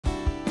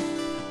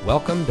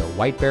Welcome to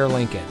White Bear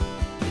Lincoln,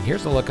 and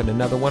here's a look at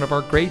another one of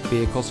our great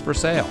vehicles for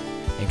sale.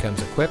 It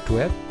comes equipped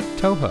with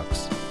tow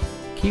hooks,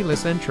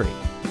 keyless entry,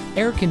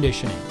 air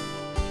conditioning,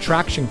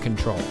 traction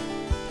control,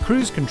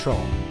 cruise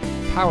control,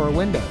 power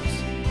windows,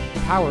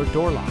 power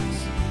door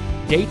locks,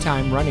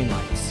 daytime running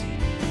lights,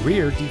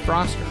 rear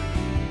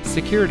defroster,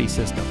 security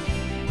system,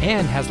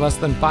 and has less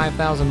than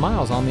 5,000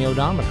 miles on the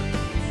odometer.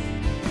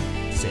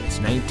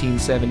 Since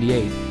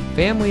 1978,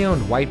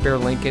 family-owned White Bear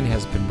Lincoln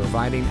has been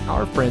providing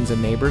our friends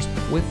and neighbors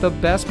with the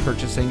best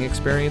purchasing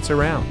experience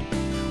around.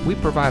 We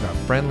provide a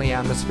friendly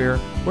atmosphere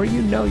where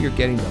you know you're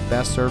getting the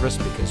best service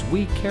because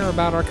we care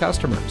about our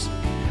customers.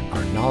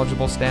 Our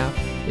knowledgeable staff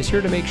is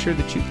here to make sure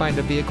that you find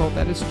a vehicle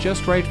that is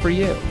just right for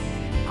you.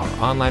 Our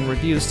online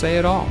reviews say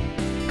it all.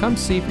 Come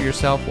see for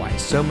yourself why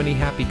so many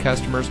happy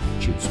customers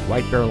choose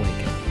White Bear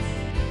Lincoln.